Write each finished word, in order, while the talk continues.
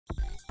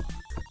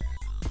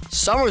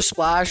Summer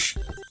Splash?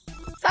 Is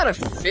that a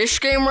fish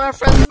game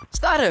reference? Is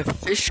that a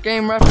fish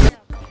game reference?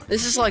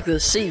 This is like the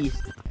sea.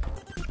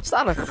 Is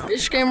that a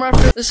fish game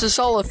reference? This is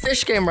all a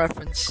fish game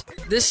reference.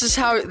 This is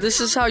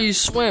how you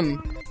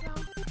swim.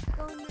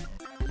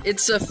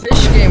 It's a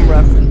fish game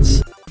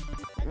reference.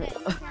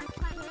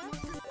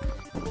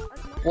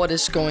 What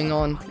is going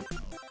on?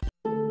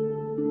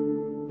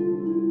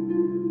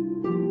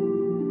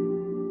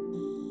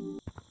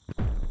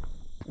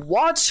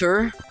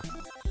 Water?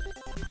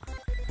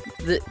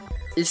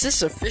 Is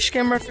this a fish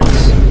game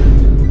reference?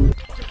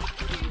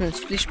 No,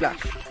 Splish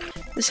Splash.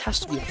 This has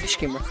to be a fish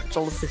game reference,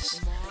 all of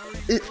this.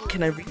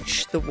 Can I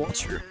reach the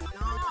water?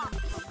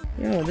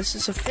 No, this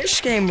is a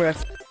fish game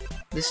reference.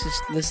 This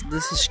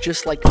is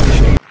just like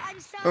fish game.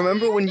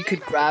 Remember when you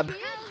could grab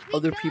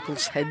other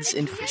people's heads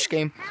in fish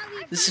game?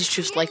 This is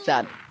just like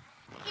that.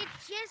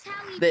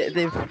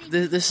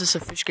 This is a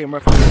fish game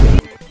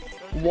reference.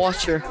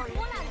 Water.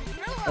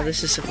 Oh,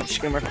 this is a fish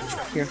game reference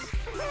right here.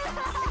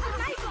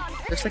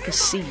 There's like a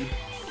sea.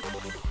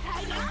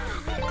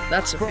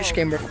 That's a fish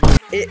game reference.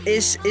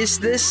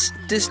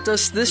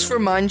 Does this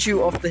remind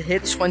you of the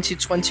hit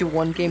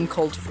 2021 game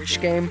called Fish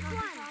Game?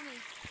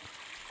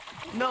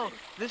 No,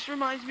 this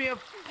reminds me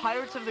of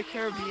Pirates of the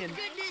Caribbean.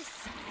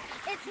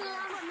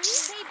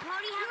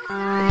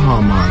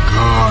 Oh my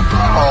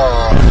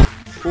god,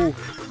 bro. Ooh,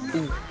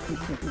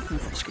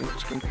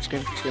 fish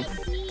game.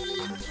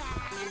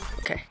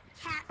 Okay.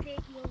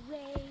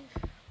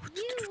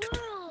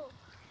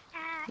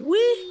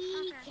 Wee.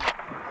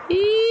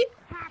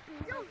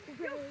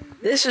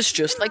 This is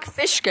just like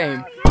fish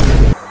game.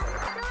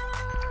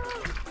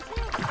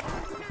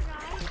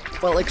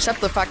 Well,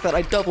 except the fact that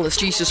I double as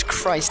Jesus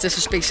Christ, this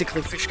is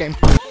basically fish game.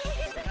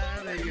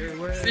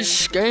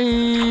 Fish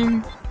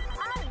game.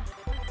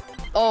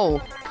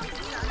 Oh.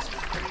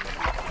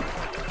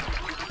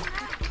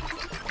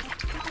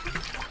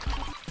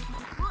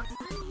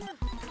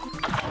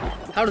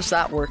 How does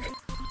that work?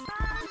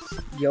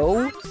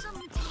 Yo.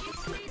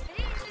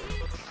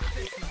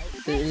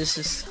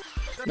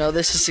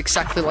 This is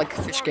exactly like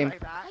a fish game.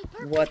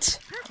 What?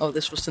 Oh,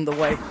 this was in the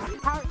way.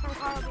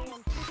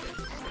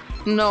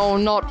 No,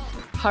 not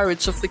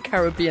Pirates of the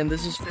Caribbean.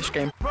 This is fish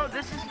game. Bro,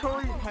 this is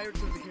totally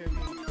Pirates of the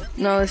Caribbean.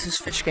 No, this is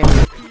fish game.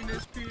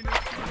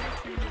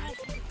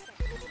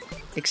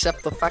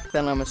 Except the fact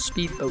that I'm a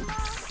speedboat.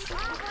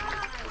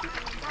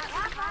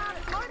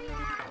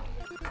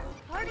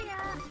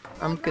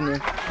 I'm gonna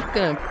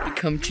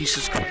become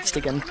Jesus Christ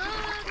again.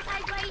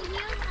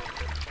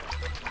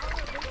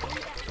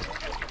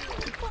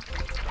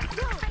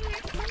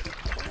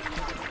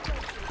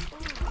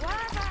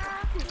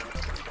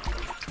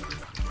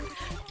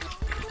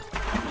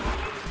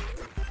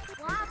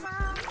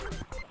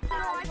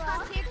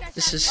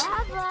 This is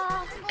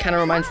kind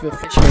of reminds me of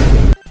fish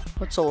game.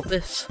 What's all of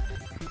this?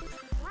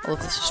 All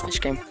of this is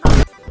fish game.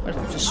 Why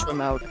don't we just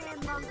swim out?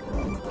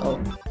 Oh,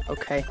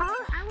 okay.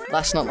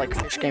 That's not like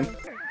fish game.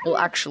 Well,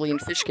 actually, in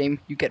fish game,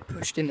 you get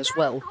pushed in as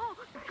well.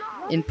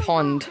 In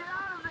pond.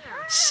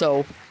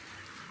 So,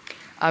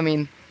 I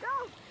mean,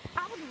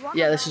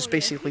 yeah, this is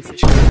basically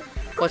fish game.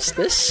 What's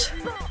this?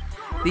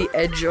 The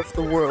edge of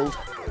the world.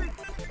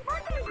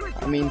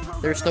 I mean,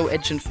 there's no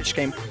edge in fish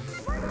game.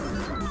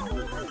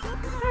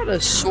 A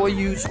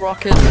Soyuz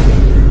rocket.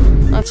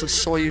 That's a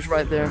Soyuz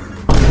right there.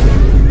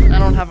 I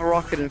don't have a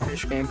rocket in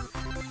fish game.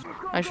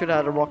 I should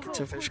add a rocket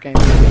to fish game.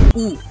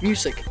 Ooh,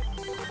 music.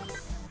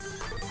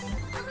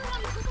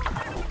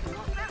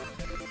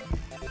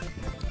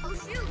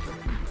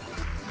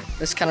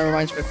 This kind of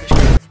reminds me of fish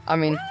game. I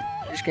mean,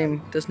 fish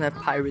game doesn't have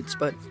pirates,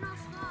 but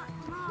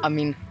I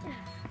mean,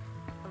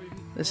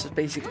 this is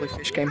basically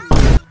fish game.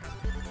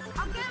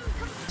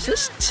 Is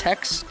this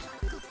text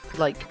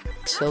like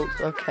tilt?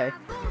 Okay.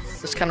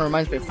 This kind of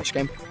reminds me of fish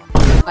game.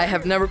 I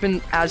have never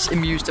been as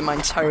amused in my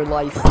entire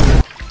life.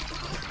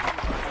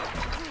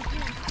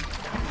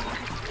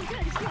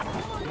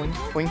 Boing,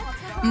 boing,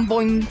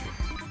 boing.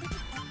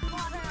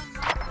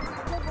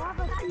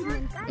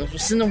 This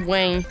was in the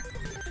way.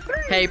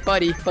 Hey,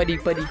 buddy.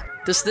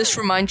 Does this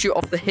remind you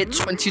of the hit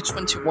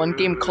 2021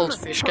 game called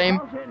Fish Game?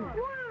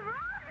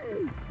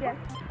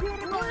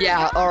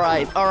 Yeah,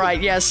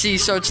 alright, yeah, see,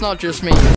 so it's not just me.